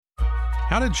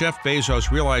How did Jeff Bezos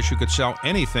realize you could sell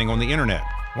anything on the internet?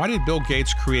 Why did Bill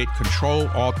Gates create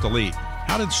Control-Alt-Delete?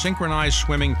 How did synchronized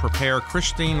swimming prepare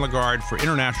Christine Lagarde for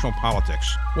international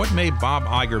politics? What made Bob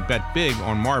Iger bet big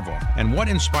on Marvel? And what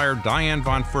inspired Diane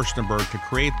von Furstenberg to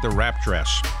create the wrap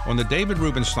dress? On the David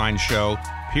Rubenstein Show,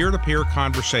 Peer-to-Peer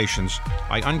Conversations,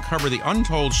 I uncover the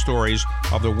untold stories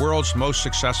of the world's most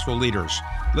successful leaders.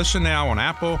 Listen now on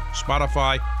Apple,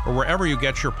 Spotify, or wherever you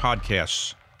get your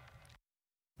podcasts.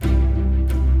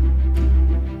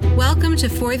 Welcome to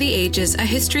For the Ages, a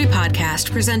history podcast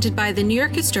presented by the New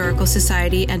York Historical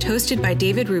Society and hosted by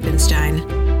David Rubenstein.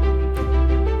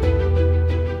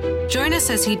 Join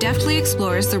us as he deftly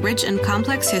explores the rich and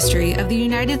complex history of the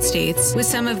United States with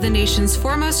some of the nation's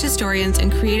foremost historians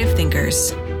and creative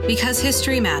thinkers. Because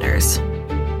history matters.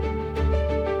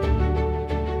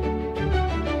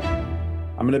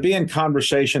 I'm going to be in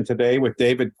conversation today with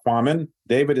David Quammen.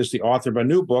 David is the author of a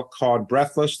new book called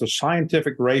Breathless, The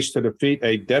Scientific Race to Defeat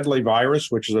a Deadly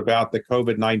Virus, which is about the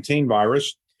COVID-19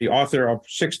 virus. The author of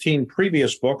 16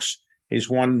 previous books. He's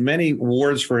won many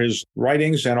awards for his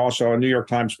writings and also a New York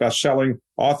Times bestselling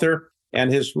author.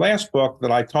 And his last book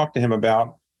that I talked to him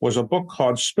about was a book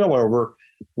called Spillover,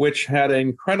 which had an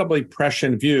incredibly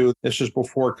prescient view. This is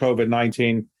before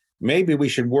COVID-19. Maybe we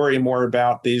should worry more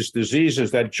about these diseases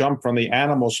that jump from the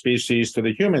animal species to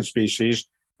the human species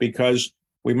because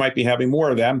we might be having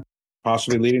more of them,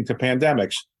 possibly leading to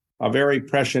pandemics. A very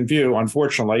prescient view,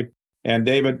 unfortunately. And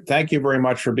David, thank you very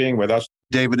much for being with us.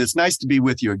 David, it's nice to be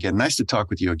with you again. Nice to talk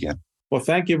with you again. Well,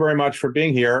 thank you very much for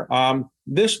being here.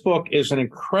 This book is an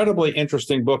incredibly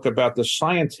interesting book about the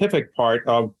scientific part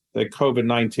of the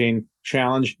COVID-19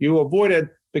 challenge. You avoided,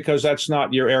 because that's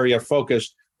not your area of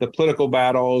focus, the political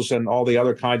battles and all the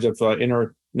other kinds of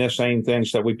internecine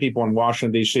things that we people in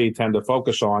Washington, D.C. tend to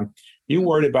focus on. You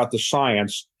worried about the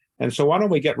science. And so why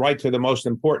don't we get right to the most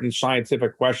important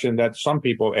scientific question that some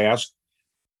people ask.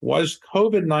 Was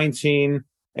COVID-19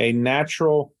 a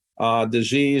natural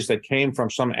disease that came from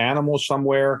some animal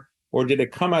somewhere, or did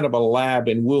it come out of a lab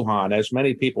in Wuhan, as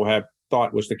many people have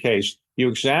thought was the case? You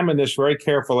examined this very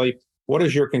carefully. What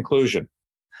is your conclusion?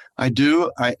 I do.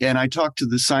 I talk to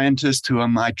the scientists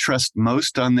whom I trust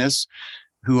most on this,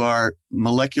 who are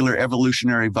molecular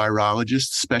evolutionary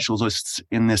virologists, specialists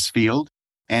in this field.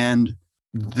 And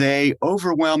they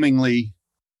overwhelmingly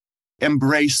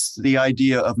embrace the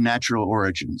idea of natural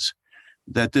origins,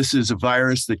 that this is a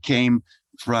virus that came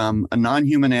from a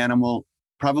non-human animal,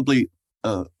 probably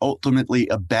ultimately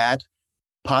a bat,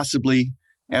 possibly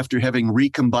after having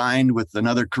recombined with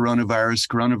another coronavirus.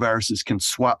 Coronaviruses can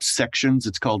swap sections.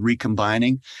 It's called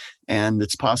recombining. And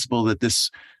it's possible that this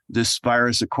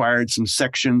virus acquired some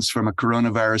sections from a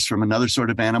coronavirus from another sort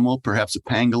of animal, perhaps a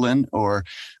pangolin or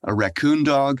a raccoon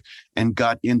dog, and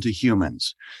got into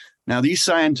humans. Now, these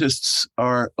scientists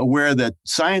are aware that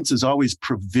science is always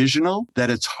provisional, that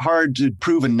it's hard to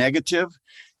prove a negative,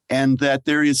 and that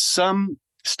there is some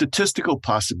statistical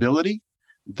possibility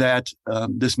that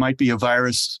this might be a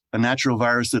virus, a natural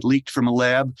virus that leaked from a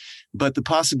lab, but the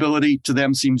possibility to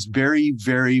them seems very,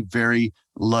 very, very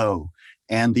low.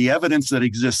 And the evidence that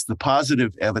exists, the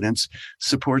positive evidence,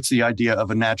 supports the idea of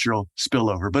a natural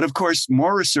spillover. But of course,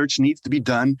 more research needs to be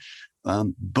done,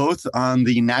 both on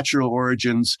the natural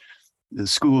origins the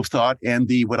school of thought and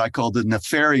the what I call the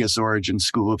nefarious origins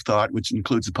school of thought, which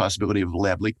includes the possibility of a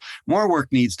lab leak. More work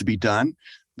needs to be done.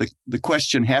 The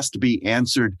question has to be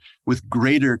answered with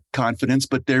greater confidence,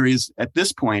 but there is, at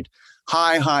this point,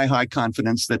 high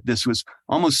confidence that this was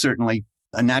almost certainly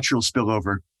a natural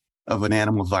spillover of an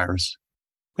animal virus.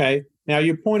 Okay. Now,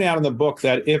 you point out in the book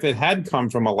that if it had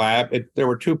come from a lab, there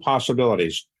were two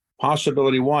possibilities.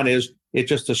 Possibility one is it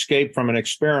just escaped from an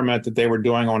experiment that they were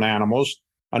doing on animals.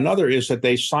 Another is that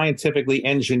they scientifically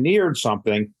engineered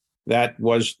something that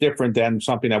was different than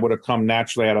something that would have come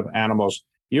naturally out of animals.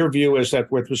 Your view is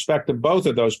that with respect to both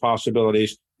of those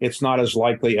possibilities, it's not as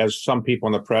likely as some people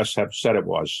in the press have said it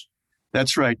was.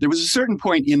 That's right. There was a certain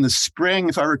point in the spring,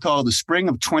 if I recall, the spring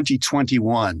of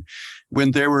 2021,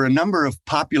 when there were a number of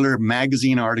popular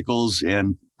magazine articles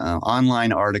and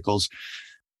online articles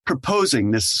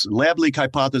proposing this lab leak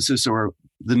hypothesis or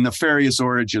the nefarious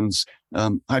origins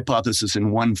hypothesis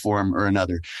in one form or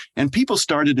another. And people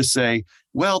started to say,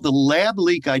 well, the lab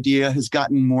leak idea has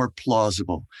gotten more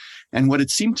plausible. And what it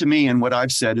seemed to me and what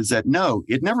I've said is that, no,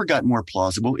 it never got more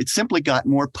plausible. It simply got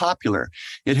more popular.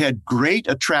 It had great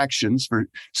attractions for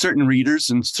certain readers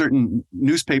and certain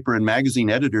newspaper and magazine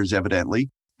editors, evidently.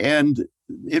 And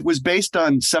it was based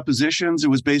on suppositions. It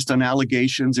was based on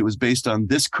allegations. It was based on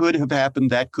this could have happened,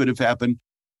 that could have happened,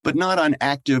 but not on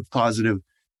active positive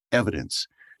evidence.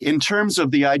 In terms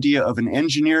of the idea of an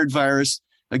engineered virus,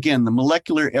 again, the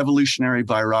molecular evolutionary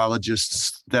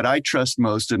virologists that I trust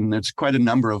most, and there's quite a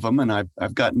number of them, and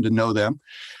I've gotten to know them,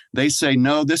 they say,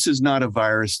 no, this is not a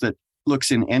virus that looks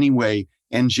in any way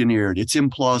engineered. It's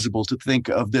implausible to think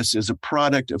of this as a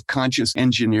product of conscious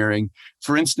engineering.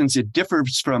 For instance, it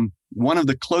differs from one of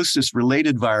the closest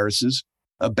related viruses,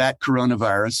 a bat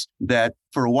coronavirus, that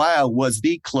for a while was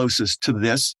the closest to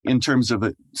this in terms of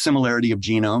a similarity of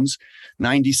genomes,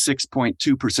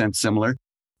 96.2% similar.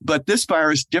 But this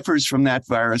virus differs from that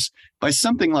virus by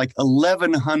something like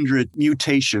 1,100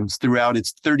 mutations throughout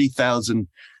its 30,000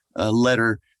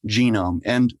 letter genome.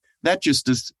 And that just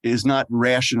is not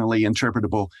rationally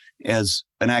interpretable as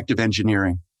an act of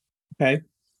engineering. Okay.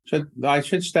 So I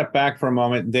should step back for a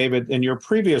moment. David, in your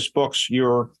previous books,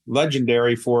 you're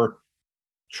legendary for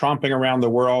tromping around the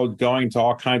world, going to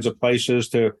all kinds of places,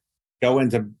 to go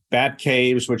into bat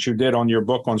caves, which you did on your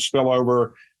book on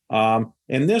spillover.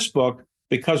 In this book,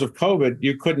 because of COVID,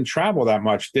 you couldn't travel that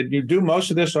much. Did you do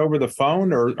most of this over the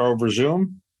phone or over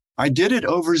Zoom? I did it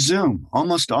over Zoom,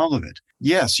 almost all of it.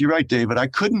 Yes, you're right, David. I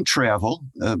couldn't travel.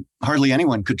 Hardly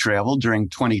anyone could travel during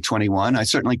 2021. I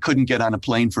certainly couldn't get on a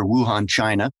plane for Wuhan,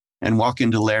 China, and walk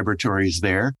into laboratories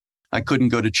there. I couldn't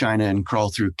go to China and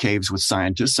crawl through caves with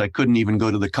scientists. I couldn't even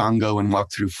go to the Congo and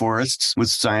walk through forests with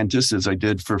scientists as I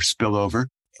did for Spillover.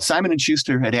 Simon &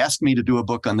 Schuster had asked me to do a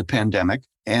book on the pandemic,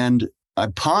 and I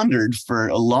pondered for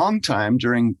a long time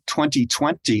during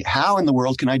 2020, how in the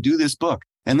world can I do this book?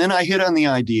 And then I hit on the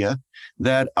idea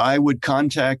that I would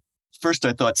contact, first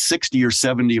I thought 60 or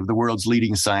 70 of the world's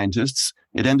leading scientists.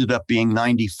 It ended up being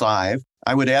 95.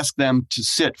 I would ask them to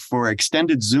sit for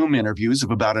extended Zoom interviews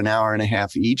of about an hour and a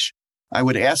half each. I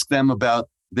would ask them about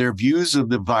their views of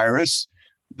the virus,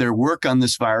 their work on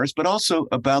this virus, but also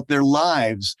about their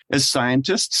lives as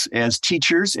scientists, as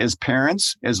teachers, as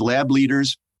parents, as lab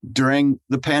leaders during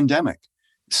the pandemic.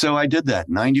 So I did that.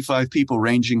 95 people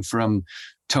ranging from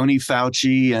Tony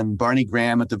Fauci and Barney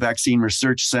Graham at the Vaccine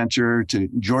Research Center to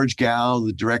George Gao,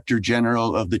 the Director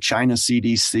General of the China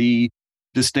CDC,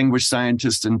 distinguished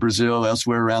scientists in Brazil,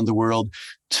 elsewhere around the world,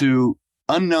 to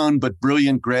unknown but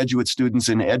brilliant graduate students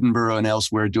in Edinburgh and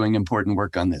elsewhere doing important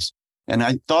work on this. And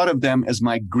I thought of them as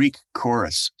my Greek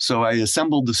chorus. So I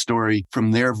assembled the story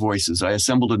from their voices. I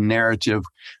assembled a narrative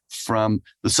from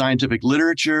the scientific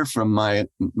literature, from my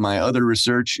other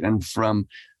research, and from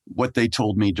what they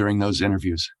told me during those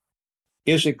interviews.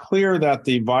 Is it clear that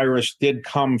the virus did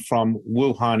come from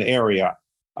Wuhan area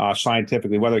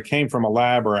scientifically, whether it came from a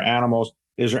lab or animals?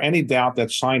 Is there any doubt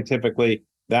that scientifically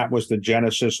that was the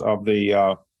genesis of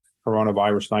the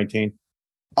coronavirus 19?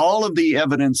 All of the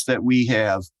evidence that we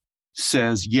have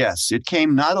says yes, it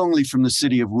came not only from the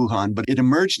city of Wuhan, but it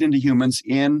emerged into humans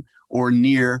in or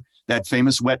near that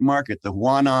famous wet market, the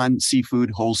Huanan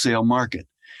seafood wholesale market.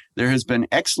 There has been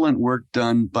excellent work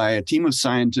done by a team of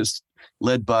scientists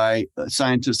led by a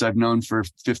scientist I've known for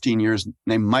 15 years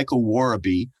named Michael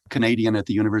Waraby, Canadian at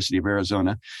the University of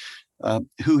Arizona,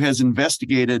 who has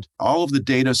investigated all of the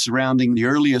data surrounding the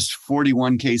earliest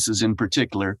 41 cases in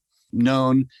particular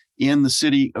known in the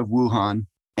city of Wuhan.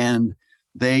 And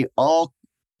they all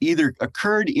either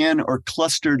occurred in or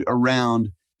clustered around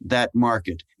that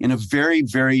market in a very,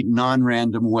 very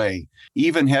non-random way.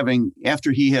 Even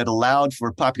after he had allowed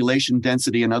for population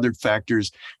density and other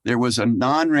factors, there was a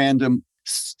non-random,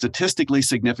 statistically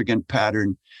significant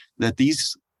pattern that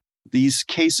these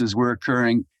cases were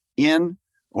occurring in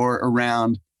or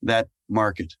around that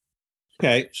market.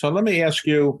 Okay, so let me ask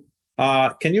you,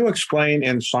 can you explain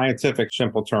in scientific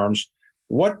simple terms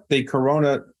what the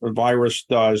coronavirus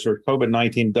does or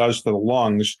COVID-19 does to the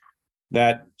lungs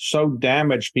that so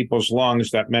damaged people's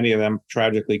lungs that many of them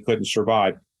tragically couldn't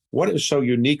survive? What is so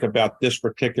unique about this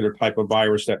particular type of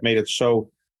virus that made it so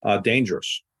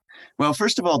dangerous? Well,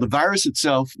 first of all, the virus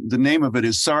itself, the name of it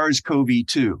is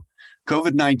SARS-CoV-2.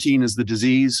 COVID-19 is the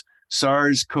disease.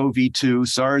 SARS-CoV-2,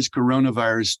 SARS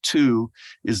coronavirus 2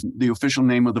 is the official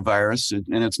name of the virus.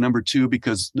 And it's number 2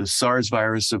 because the SARS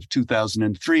virus of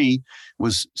 2003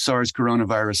 was SARS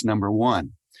coronavirus number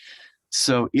 1.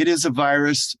 So it is a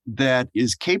virus that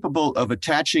is capable of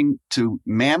attaching to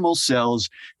mammal cells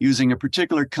using a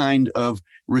particular kind of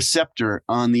receptor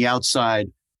on the outside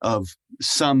of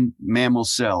some mammal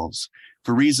cells.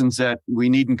 For reasons that we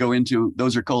needn't go into,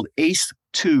 those are called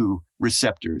ACE2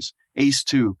 receptors.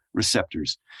 ACE2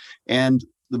 receptors. And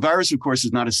the virus, of course,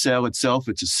 is not a cell itself.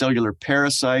 It's a cellular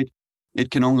parasite.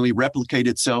 It can only replicate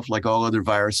itself like all other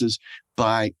viruses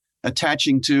by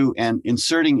attaching to and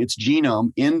inserting its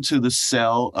genome into the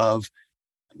cell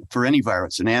for any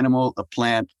virus, an animal, a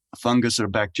plant, a fungus, or a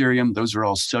bacterium. Those are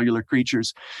all cellular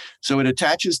creatures. So it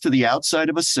attaches to the outside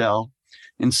of a cell,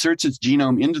 inserts its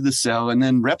genome into the cell, and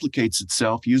then replicates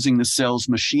itself using the cell's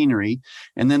machinery.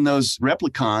 And then those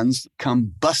replicons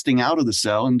come busting out of the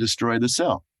cell and destroy the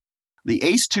cell. The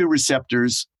ACE2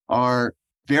 receptors are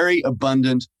very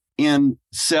abundant in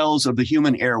cells of the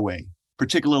human airway,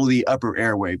 particularly the upper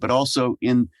airway, but also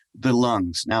in the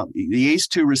lungs. Now, the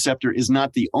ACE2 receptor is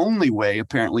not the only way,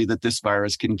 apparently, that this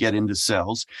virus can get into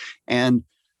cells. And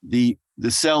the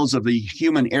cells of the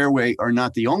human airway are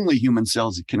not the only human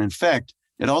cells it can infect.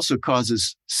 It also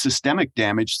causes systemic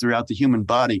damage throughout the human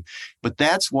body. But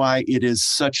that's why it is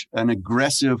such an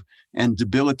aggressive and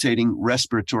debilitating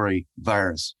respiratory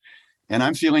virus. And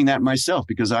I'm feeling that myself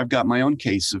because I've got my own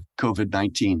case of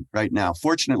COVID-19 right now.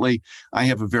 Fortunately, I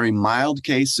have a very mild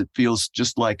case. It feels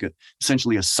just like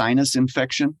essentially a sinus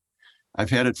infection. I've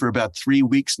had it for about 3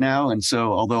 weeks now. And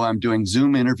so although I'm doing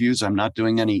Zoom interviews, I'm not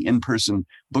doing any in-person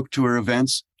book tour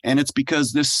events. And it's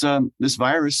because this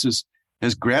virus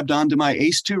has grabbed onto my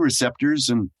ACE2 receptors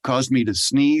and caused me to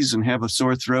sneeze and have a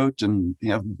sore throat and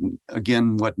have,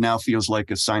 again, what now feels like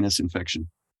a sinus infection.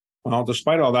 Well,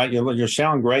 despite all that, you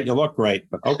sound great. You look great.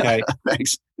 But okay.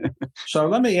 Thanks. So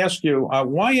let me ask you,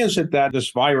 why is it that this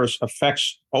virus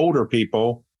affects older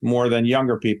people more than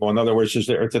younger people? In other words, is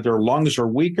it that their lungs are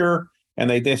weaker and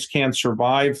they just can't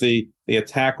survive the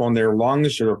attack on their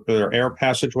lungs or their air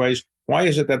passageways? Why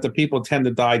is it that the people tend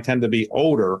to be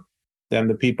older than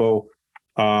the people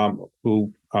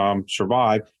who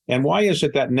survive? And why is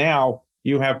it that now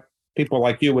you have people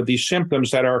like you with these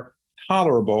symptoms that are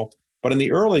tolerable? But in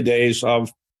the early days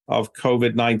of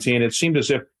COVID-19, it seemed as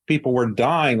if people were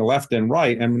dying left and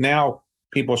right. And now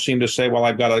people seem to say, well,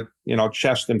 I've got a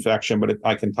chest infection, but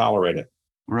I can tolerate it.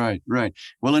 Right.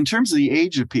 Well, in terms of the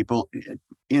age of people,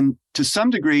 to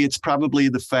some degree, it's probably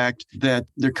the fact that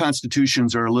their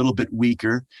constitutions are a little bit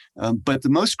weaker. But the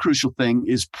most crucial thing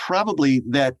is probably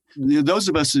that those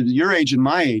of us your age and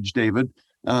my age, David,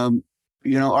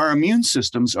 our immune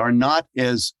systems are not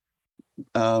as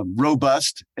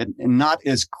robust and not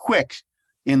as quick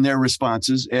in their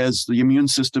responses as the immune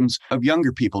systems of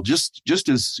younger people. Just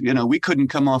as, we couldn't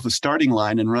come off a starting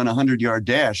line and run a 100-yard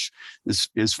dash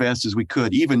as fast as we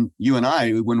could, even you and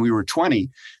I, when we were 20.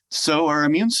 So our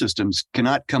immune systems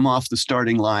cannot come off the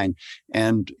starting line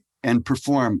and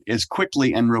perform as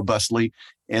quickly and robustly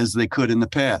as they could in the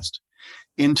past.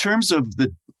 In terms of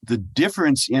the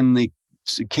difference in the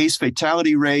case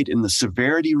fatality rate and the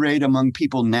severity rate among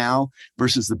people now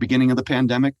versus the beginning of the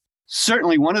pandemic,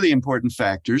 certainly one of the important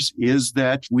factors is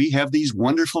that we have these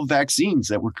wonderful vaccines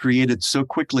that were created so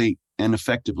quickly and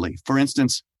effectively. For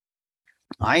instance,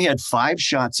 I had 5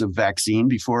 shots of vaccine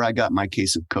before I got my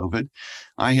case of COVID.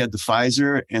 I had the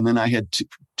Pfizer, and then I had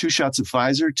two shots of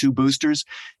Pfizer, 2 boosters.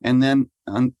 And then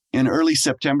in early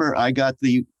September, I got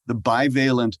the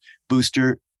bivalent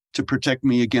booster to protect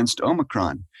me against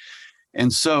Omicron.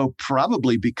 And so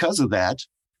probably because of that,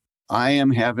 I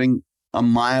am having a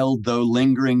mild, though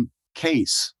lingering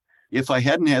case. If I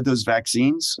hadn't had those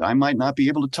vaccines, I might not be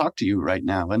able to talk to you right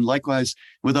now. And likewise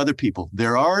with other people.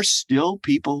 There are still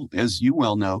people, as you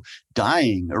well know,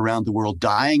 dying around the world,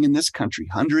 dying in this country,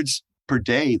 hundreds per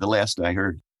day, the last I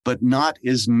heard, but not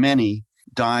as many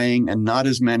dying and not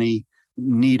as many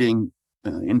needing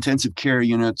intensive care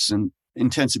units and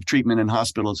intensive treatment in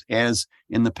hospitals as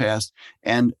in the past.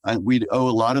 And we owe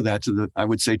a lot of that to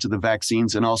the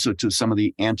vaccines and also to some of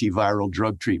the antiviral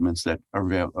drug treatments that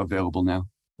are available now.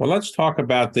 Well, let's talk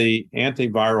about the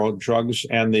antiviral drugs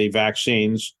and the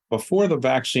vaccines. Before the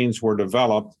vaccines were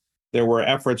developed, there were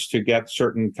efforts to get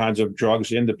certain kinds of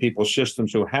drugs into people's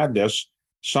systems who had this.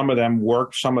 Some of them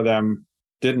worked, some of them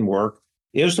didn't work.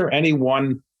 Is there any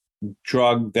one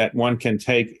drug that one can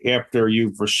take after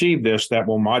you've received this that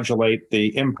will modulate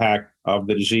the impact of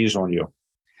the disease on you?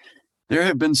 There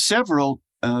have been several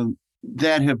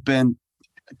that have been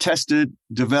tested,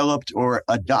 developed, or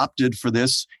adopted for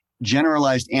this,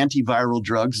 generalized antiviral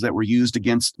drugs that were used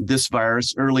against this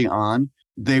virus early on.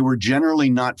 They were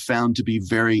generally not found to be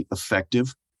very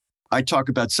effective. I talk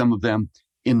about some of them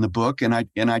in the book, and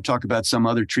I talk about some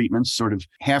other treatments, sort of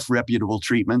half reputable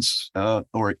treatments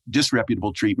or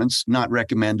disreputable treatments, not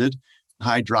recommended.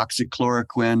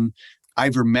 Hydroxychloroquine,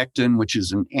 ivermectin, which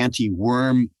is an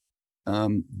anti-worm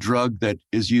drug that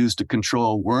is used to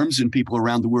control worms in people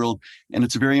around the world. And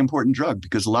it's a very important drug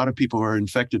because a lot of people are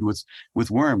infected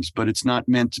with worms, but it's not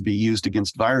meant to be used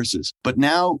against viruses. But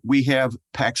now we have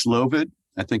Paxlovid.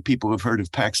 I think people have heard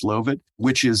of Paxlovid,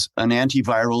 which is an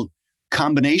antiviral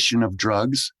combination of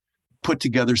drugs put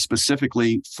together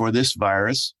specifically for this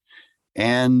virus.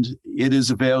 And it is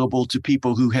available to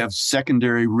people who have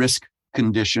secondary risk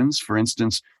conditions, for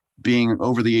instance, being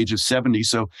over the age of 70.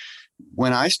 So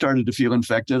when I started to feel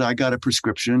infected, I got a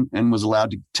prescription and was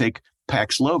allowed to take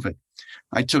Paxlovid.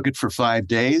 I took it for 5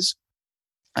 days.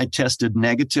 I tested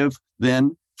negative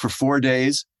then for 4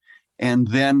 days. And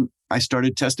then I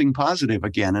started testing positive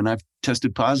again. And I've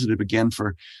tested positive again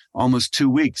for almost 2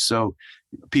 weeks. So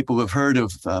people have heard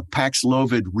of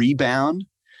Paxlovid rebound.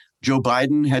 Joe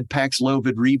Biden had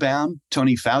Paxlovid rebound.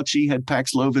 Tony Fauci had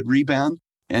Paxlovid rebound.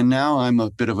 And now I'm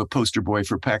a bit of a poster boy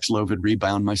for Paxlovid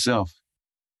rebound myself.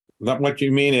 What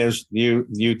you mean is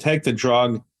you take the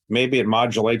drug, maybe it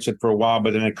modulates it for a while,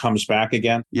 but then it comes back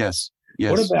again? Yes.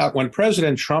 What about when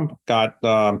President Trump got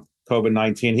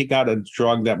COVID-19, he got a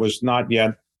drug that was not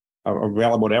yet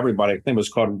available to everybody. I think it was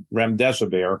called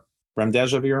Remdesivir.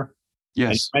 Yes. And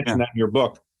you mentioned that in your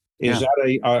book. Is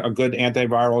that a good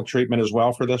antiviral treatment as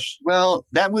well for this? Well,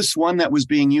 that was one that was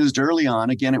being used early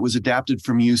on. Again, it was adapted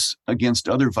from use against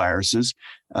other viruses.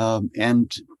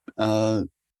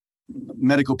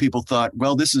 Medical people thought,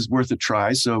 well, this is worth a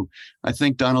try. So I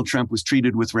think Donald Trump was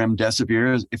treated with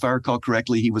remdesivir. If I recall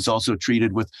correctly, he was also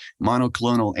treated with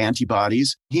monoclonal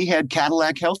antibodies. He had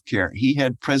Cadillac healthcare. He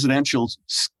had presidential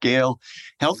scale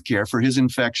healthcare for his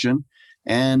infection,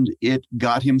 and it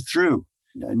got him through,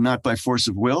 not by force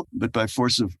of will, but by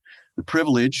force of the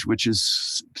privilege, which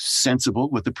is sensible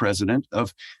with the president,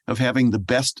 of having the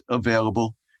best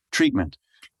available treatment.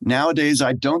 Nowadays,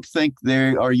 I don't think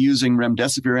they are using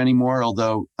remdesivir anymore,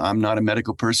 although I'm not a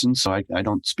medical person, so I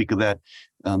don't speak of that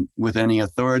with any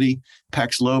authority.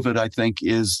 Paxlovid, I think,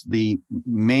 is the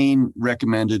main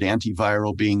recommended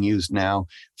antiviral being used now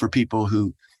for people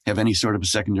who have any sort of a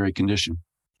secondary condition.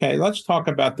 Okay, let's talk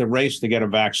about the race to get a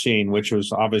vaccine, which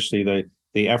was obviously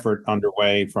the effort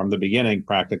underway from the beginning,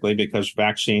 practically, because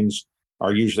vaccines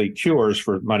are usually cures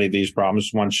for many of these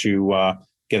problems once you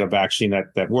get a vaccine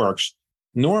that works.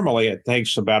 Normally, it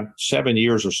takes about 7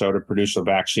 years or so to produce a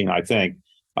vaccine, I think.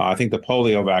 I think the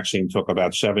polio vaccine took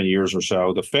about 7 years or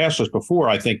so. The fastest before,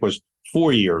 I think, was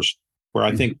 4 years, where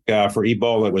I think for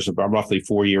Ebola, it was about roughly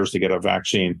 4 years to get a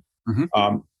vaccine.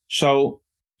 So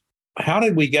how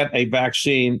did we get a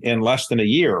vaccine in less than a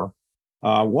year?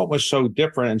 What was so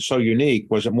different and so unique?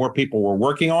 Was it more people were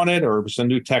working on it, or was it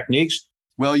new techniques?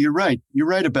 Well, you're right. You're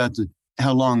right about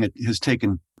how long it has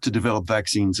taken to develop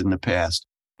vaccines in the past.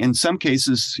 In some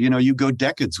cases, you go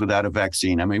decades without a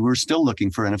vaccine. I mean, we're still looking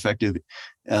for an effective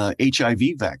HIV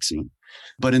vaccine.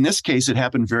 But in this case, it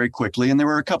happened very quickly. And there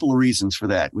were a couple of reasons for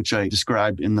that, which I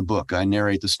describe in the book. I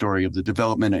narrate the story of the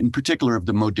development, in particular of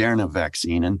the Moderna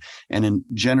vaccine and in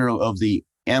general of the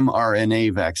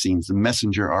mRNA vaccines, the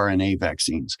messenger RNA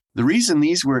vaccines. The reason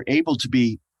these were able to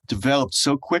be developed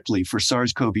so quickly for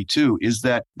SARS-CoV-2 is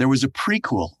that there was a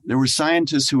prequel. There were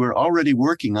scientists who were already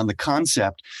working on the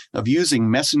concept of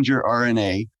using messenger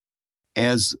RNA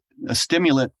as a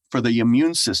stimulant for the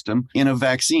immune system in a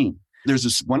vaccine. There's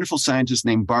this wonderful scientist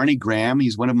named Barney Graham.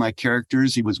 He's one of my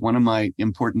characters. He was one of my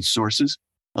important sources.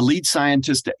 A lead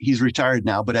scientist, he's retired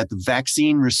now, but at the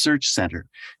Vaccine Research Center,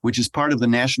 which is part of the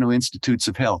National Institutes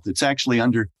of Health. It's actually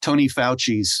under Tony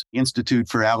Fauci's Institute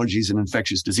for Allergies and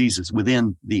Infectious Diseases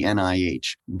within the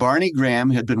NIH. Barney Graham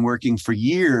had been working for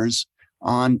years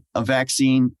on a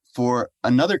vaccine for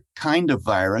another kind of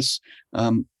virus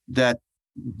that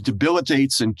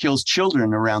debilitates and kills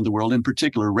children around the world, in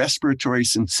particular respiratory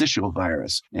syncytial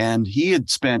virus. And he had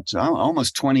spent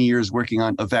almost 20 years working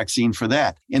on a vaccine for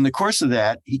that. In the course of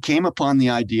that, he came upon the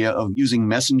idea of using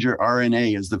messenger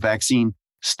RNA as the vaccine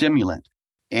stimulant.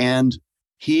 And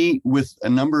he, with a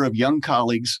number of young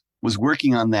colleagues, was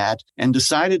working on that and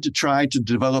decided to try to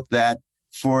develop that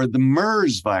for the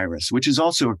MERS virus, which is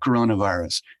also a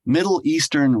coronavirus, Middle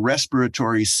Eastern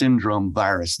Respiratory Syndrome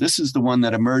virus. This is the one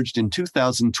that emerged in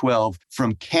 2012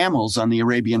 from camels on the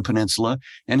Arabian Peninsula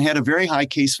and had a very high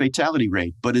case fatality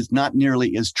rate, but is not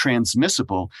nearly as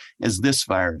transmissible as this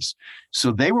virus.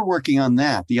 So they were working on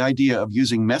that, the idea of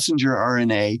using messenger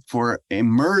RNA for a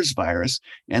MERS virus.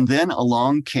 And then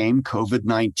along came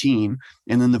COVID-19.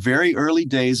 And in the very early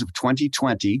days of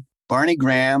 2020, Barney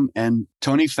Graham and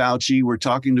Tony Fauci were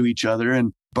talking to each other,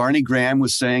 and Barney Graham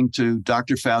was saying to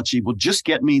Dr. Fauci, well, just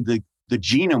get me the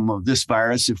genome of this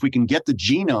virus. If we can get the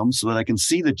genome so that I can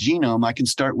see the genome, I can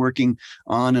start working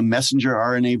on a messenger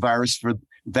RNA virus for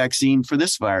vaccine for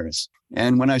this virus.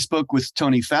 And when I spoke with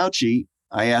Tony Fauci,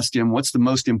 I asked him, what's the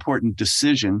most important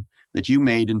decision that you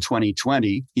made in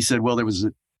 2020? He said, well, there was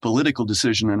a political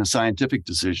decision and a scientific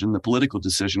decision. The political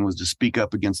decision was to speak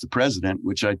up against the president,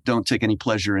 which I don't take any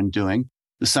pleasure in doing.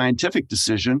 The scientific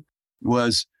decision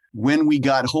was when we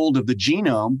got hold of the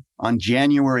genome on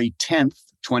January 10th,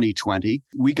 2020,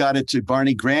 we got it to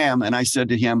Barney Graham, and I said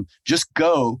to him, just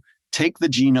go take the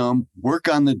genome, work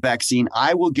on the vaccine.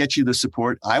 I will get you the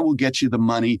support. I will get you the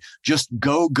money. Just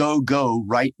go, go, go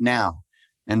right now.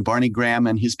 And Barney Graham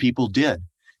and his people did.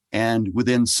 And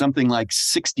within something like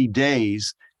 60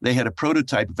 days, they had a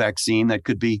prototype vaccine that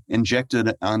could be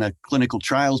injected on a clinical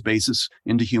trials basis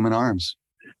into human arms.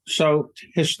 So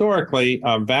historically,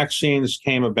 vaccines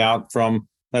came about from,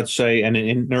 let's say, an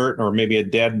inert or maybe a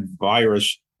dead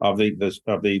virus of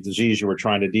the disease you were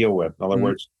trying to deal with. In other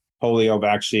words, polio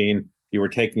vaccine, you were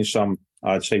taking some,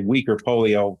 say, weaker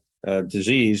polio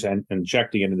disease and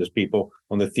injecting it into people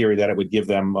on the theory that it would give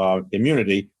them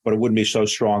immunity, but it wouldn't be so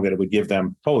strong that it would give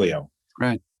them polio.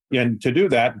 Right. And to do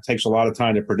that, it takes a lot of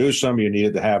time to produce them. You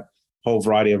needed to have a whole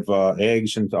variety of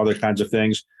eggs and other kinds of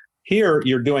things. Here,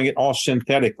 you're doing it all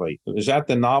synthetically. Is that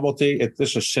the novelty? If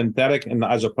this is synthetic, and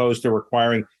as opposed to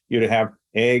requiring you to have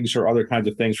eggs or other kinds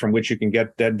of things from which you can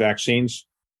get dead vaccines?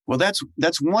 Well,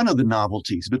 that's one of the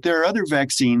novelties, but there are other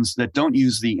vaccines that don't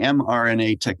use the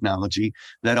mRNA technology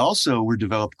that also were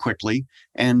developed quickly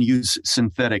and use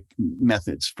synthetic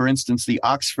methods. For instance, the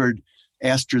Oxford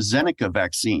AstraZeneca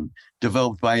vaccine,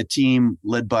 developed by a team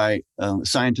led by a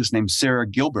scientist named Sarah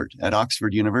Gilbert at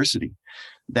Oxford University.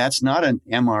 That's not an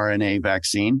mRNA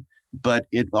vaccine, but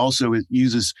it also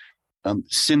uses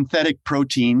synthetic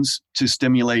proteins to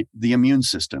stimulate the immune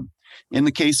system. In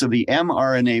the case of the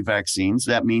mRNA vaccines,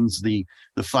 that means the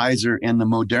Pfizer and the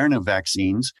Moderna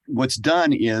vaccines, what's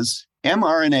done is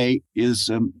mRNA is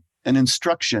an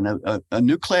instruction, a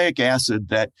nucleic acid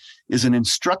that is an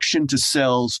instruction to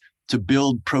cells to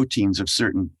build proteins of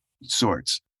certain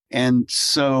sorts. And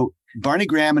so Barney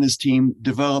Graham and his team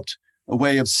developed a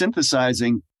way of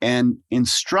synthesizing an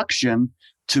instruction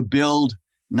to build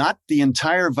not the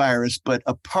entire virus, but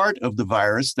a part of the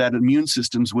virus that immune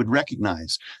systems would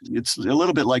recognize. It's a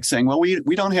little bit like saying, well,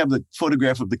 we don't have the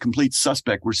photograph of the complete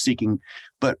suspect we're seeking,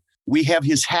 but we have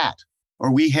his hat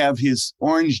or we have his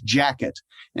orange jacket.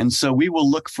 And so we will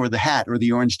look for the hat or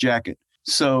the orange jacket.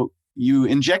 So you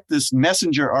inject this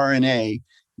messenger RNA,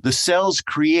 the cells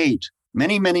create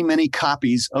many, many, many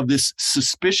copies of this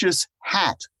suspicious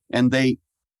hat, and they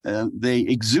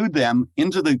exude them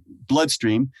into the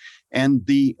bloodstream, and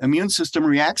the immune system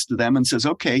reacts to them and says,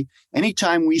 okay,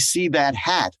 anytime we see that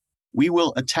hat, we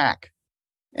will attack.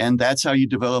 And that's how you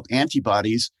develop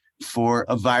antibodies for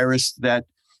a virus that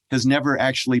has never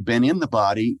actually been in the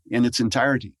body in its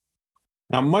entirety.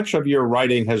 Now, much of your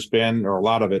writing has been, or a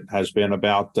lot of it has been,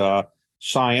 about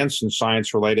science and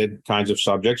science-related kinds of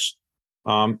subjects.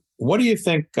 What do you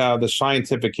think the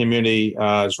scientific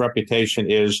community's reputation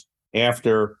is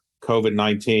after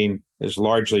COVID-19 is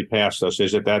largely past us?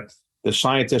 Is it that the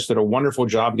scientists did a wonderful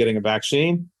job getting a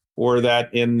vaccine, or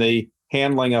that in the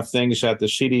handling of things at the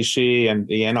CDC and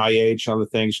the NIH and other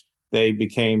things, they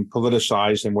became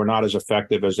politicized and were not as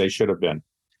effective as they should have been?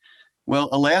 Well,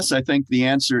 alas, I think the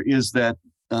answer is that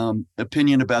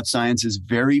opinion about science is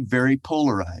very, very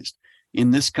polarized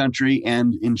in this country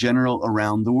and in general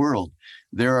around the world.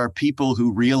 There are people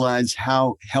who realize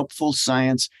how helpful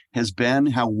science has been,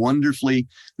 how wonderfully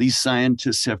these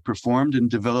scientists have performed in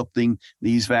developing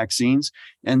these vaccines.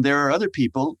 And there are other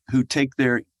people who take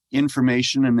their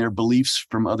information and their beliefs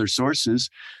from other sources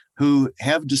who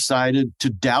have decided to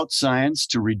doubt science,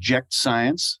 to reject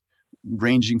science,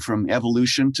 ranging from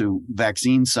evolution to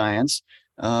vaccine science,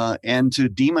 and to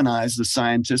demonize the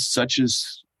scientists such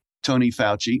as Tony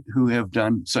Fauci, who have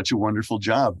done such a wonderful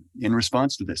job in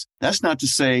response to this. That's not to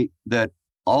say that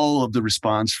all of the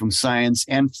response from science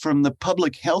and from the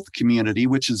public health community,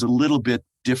 which is a little bit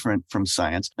different from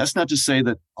science, that's not to say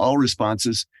that all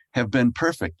responses have been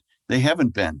perfect. They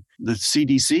haven't been. The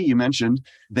CDC you mentioned,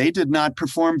 they did not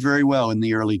perform very well in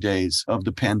the early days of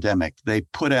the pandemic. They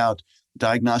put out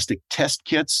diagnostic test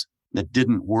kits that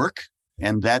didn't work,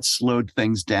 and that slowed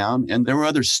things down. And there were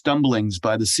other stumblings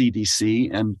by the CDC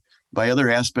and by other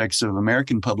aspects of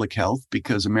American public health,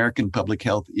 because American public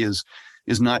health is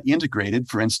not integrated.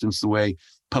 For instance, the way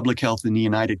public health in the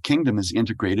United Kingdom is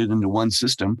integrated into one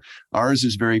system. Ours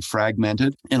is very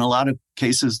fragmented. In a lot of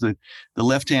cases, the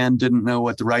left hand didn't know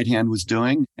what the right hand was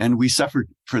doing, and we suffered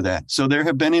for that. So there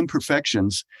have been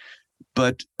imperfections,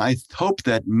 but I hope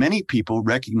that many people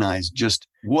recognize just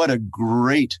what a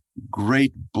great,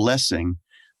 great blessing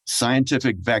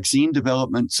scientific vaccine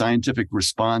development, scientific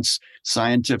response,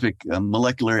 scientific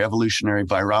molecular evolutionary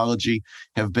virology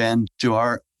have been to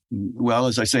our, well,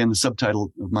 as I say in the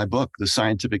subtitle of my book, the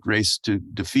scientific race to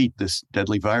defeat this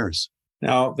deadly virus.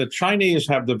 Now, the Chinese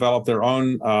have developed their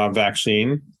own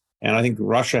vaccine, and I think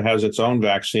Russia has its own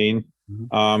vaccine.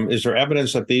 Mm-hmm. Is there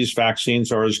evidence that these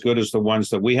vaccines are as good as the ones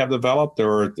that we have developed,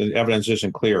 or the evidence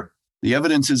isn't clear? The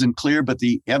evidence isn't clear, but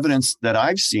the evidence that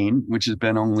I've seen, which has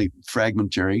been only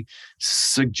fragmentary,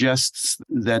 suggests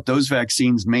that those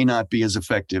vaccines may not be as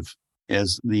effective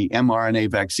as the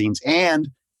mRNA vaccines and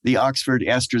the Oxford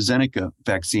AstraZeneca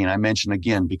vaccine I mentioned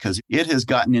again, because it has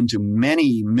gotten into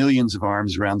many millions of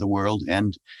arms around the world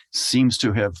and seems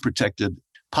to have protected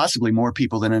possibly more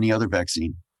people than any other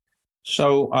vaccine.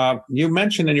 So you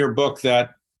mentioned in your book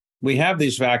that we have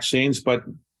these vaccines, but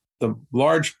the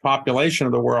large population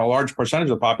of the world, a large percentage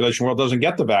of the population of the world doesn't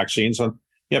get the vaccines. And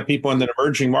you have people in the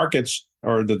emerging markets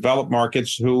or the developed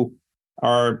markets who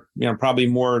are, probably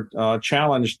more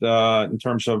challenged in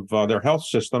terms of their health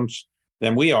systems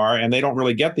than we are, and they don't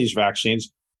really get these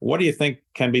vaccines. What do you think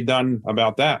can be done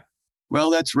about that?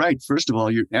 Well, that's right. First of all,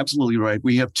 you're absolutely right.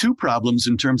 We have two problems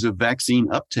in terms of vaccine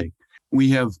uptake. We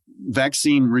have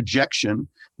vaccine rejection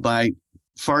by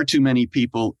far too many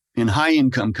people in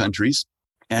high-income countries,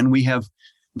 and we have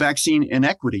vaccine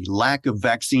inequity, lack of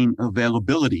vaccine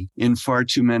availability in far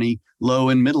too many low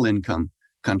and middle-income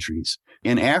countries.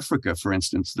 In Africa, for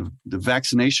instance, the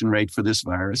vaccination rate for this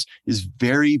virus is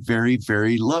very, very,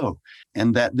 very low.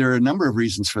 And that there are a number of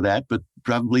reasons for that, but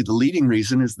probably the leading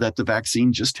reason is that the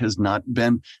vaccine just has not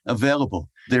been available.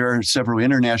 There are several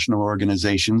international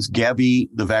organizations, Gavi,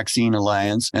 the Vaccine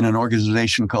Alliance, and an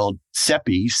organization called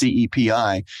CEPI,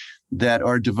 CEPI, that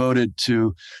are devoted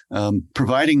to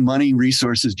providing money,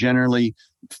 resources generally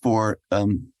for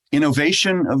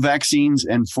innovation of vaccines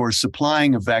and for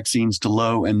supplying of vaccines to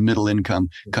low and middle income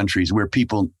countries where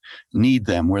people need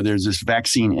them, where there's this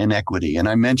vaccine inequity. And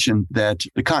I mentioned that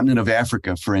the continent of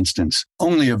Africa, for instance,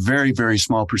 only a very, very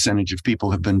small percentage of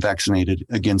people have been vaccinated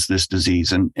against this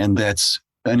disease. And that's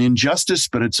an injustice,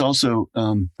 but it's also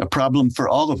a problem for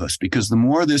all of us, because the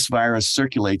more this virus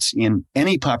circulates in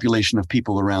any population of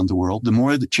people around the world, the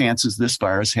more the chances this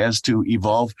virus has to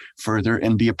evolve further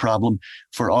and be a problem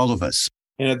for all of us.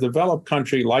 In a developed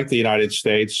country like the United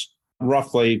States,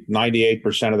 roughly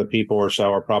 98% of the people or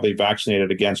so are probably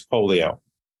vaccinated against polio.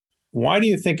 Why do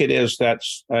you think it is that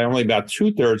only about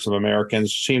 2/3 of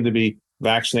Americans seem to be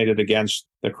vaccinated against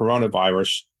the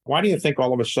coronavirus? Why do you think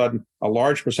all of a sudden a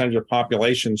large percentage of the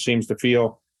population seems to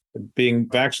feel that being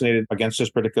vaccinated against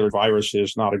this particular virus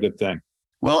is not a good thing?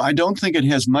 Well, I don't think it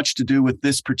has much to do with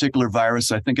this particular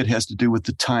virus. I think it has to do with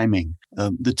the timing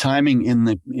in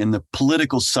the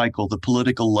political cycle, the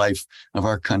political life of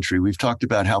our country. We've talked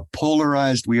about how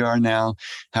polarized we are now,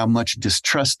 how much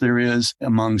distrust there is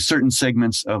among certain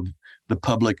segments of the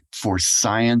public for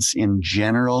science in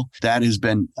general. That has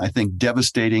been, I think,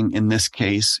 devastating in this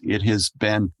case. It has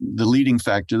been the leading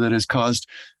factor that has caused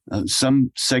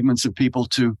some segments of people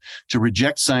to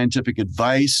reject scientific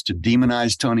advice, to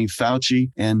demonize Tony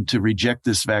Fauci, and to reject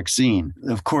this vaccine.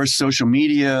 Of course, social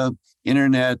media,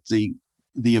 internet, the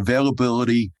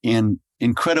availability in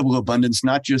incredible abundance,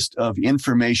 not just of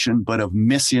information, but of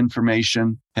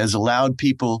misinformation, has allowed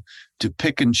people to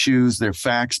pick and choose their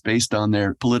facts based on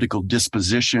their political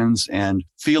dispositions and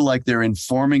feel like they're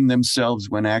informing themselves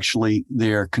when actually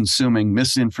they're consuming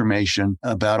misinformation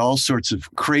about all sorts of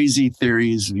crazy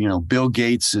theories. Bill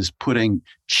Gates is putting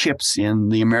chips in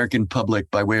the American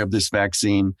public by way of this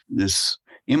vaccine, this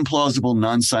implausible,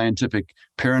 non-scientific,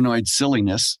 paranoid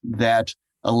silliness that,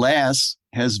 alas,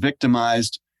 has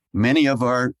victimized many of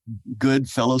our good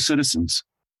fellow citizens.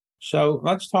 So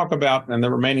let's talk about, in the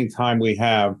remaining time we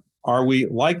have, are we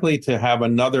likely to have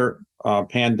another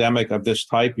pandemic of this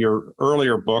type? Your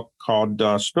earlier book called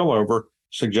Spillover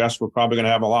suggests we're probably going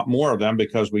to have a lot more of them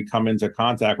because we come into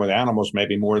contact with animals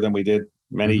maybe more than we did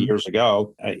many years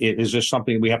ago. Is this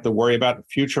something we have to worry about in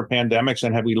future pandemics?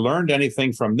 And have we learned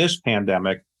anything from this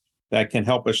pandemic that can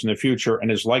help us in the future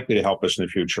and is likely to help us in the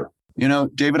future?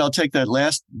 David, I'll take that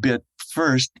last bit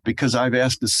first because I've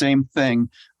asked the same thing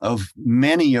of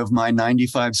many of my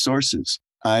 95 sources.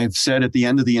 I've said at the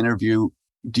end of the interview,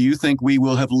 do you think we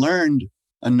will have learned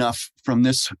enough from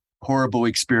this horrible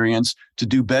experience to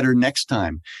do better next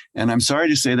time? And I'm sorry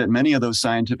to say that many of those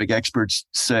scientific experts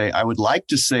say, I would like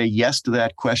to say yes to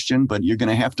that question, but you're going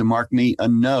to have to mark me a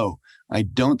no. I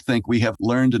don't think we have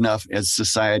learned enough as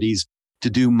societies to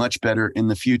do much better in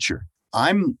the future.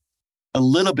 I'm a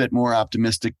little bit more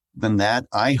optimistic than that.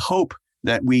 I hope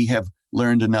that we have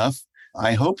learned enough.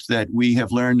 I hope that we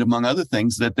have learned, among other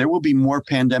things, that there will be more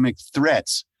pandemic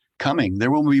threats coming.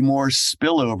 There will be more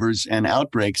spillovers and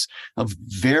outbreaks of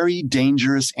very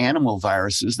dangerous animal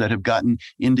viruses that have gotten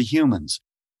into humans,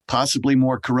 possibly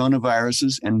more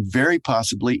coronaviruses and very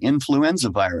possibly influenza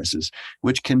viruses,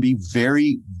 which can be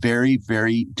very, very,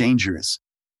 very dangerous.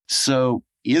 So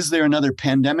is there another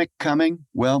pandemic coming?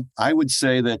 Well, I would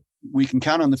say that we can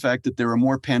count on the fact that there are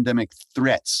more pandemic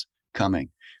threats coming.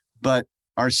 But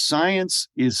Our science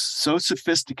is so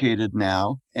sophisticated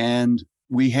now, and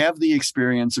we have the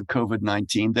experience of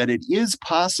COVID-19 that it is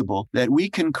possible that we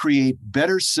can create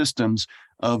better systems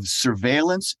of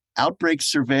surveillance, outbreak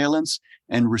surveillance,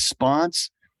 and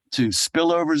response to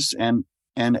spillovers and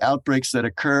outbreaks that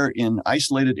occur in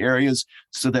isolated areas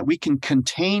so that we can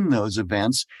contain those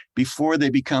events before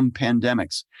they become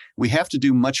pandemics. We have to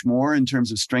do much more in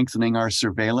terms of strengthening our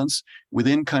surveillance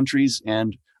within countries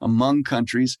and among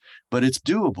countries, but it's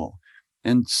doable.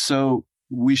 And so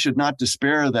we should not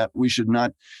despair that. We should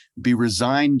not be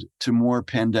resigned to more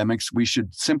pandemics. We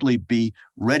should simply be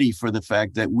ready for the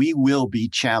fact that we will be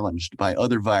challenged by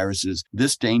other viruses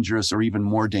this dangerous or even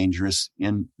more dangerous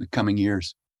in the coming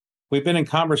years. We've been in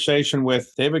conversation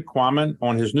with David Quammen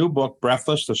on his new book,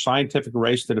 Breathless, The Scientific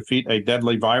Race to Defeat a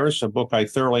Deadly Virus, a book I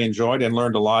thoroughly enjoyed and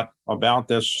learned a lot about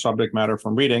this subject matter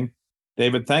from reading.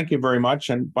 David, thank you very much.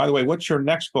 And by the way, what's your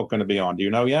next book going to be on? Do you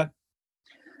know yet?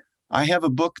 I have a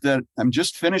book that I'm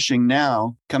just finishing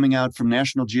now, coming out from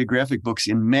National Geographic Books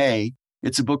in May.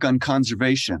 It's a book on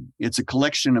conservation. It's a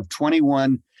collection of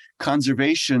 21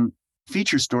 conservation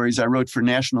feature stories I wrote for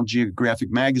National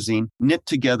Geographic magazine, knit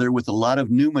together with a lot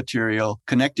of new material,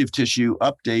 connective tissue,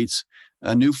 updates,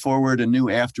 a new forward, a new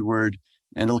afterward,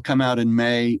 and it'll come out in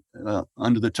May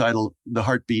under the title, The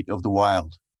Heartbeat of the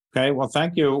Wild. Okay, well,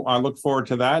 thank you. I look forward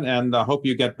to that, and I hope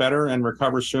you get better and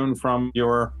recover soon from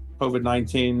your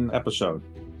COVID-19 episode.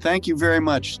 Thank you very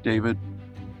much, David.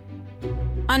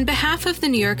 On behalf of the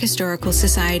New York Historical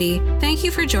Society, thank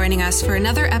you for joining us for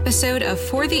another episode of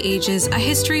For the Ages, a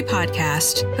History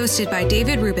podcast, hosted by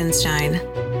David Rubenstein.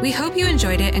 We hope you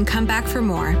enjoyed it and come back for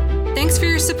more. Thanks for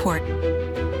your support.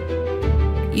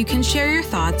 You can share your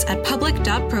thoughts at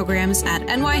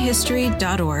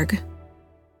public.programs@nyhistory.org.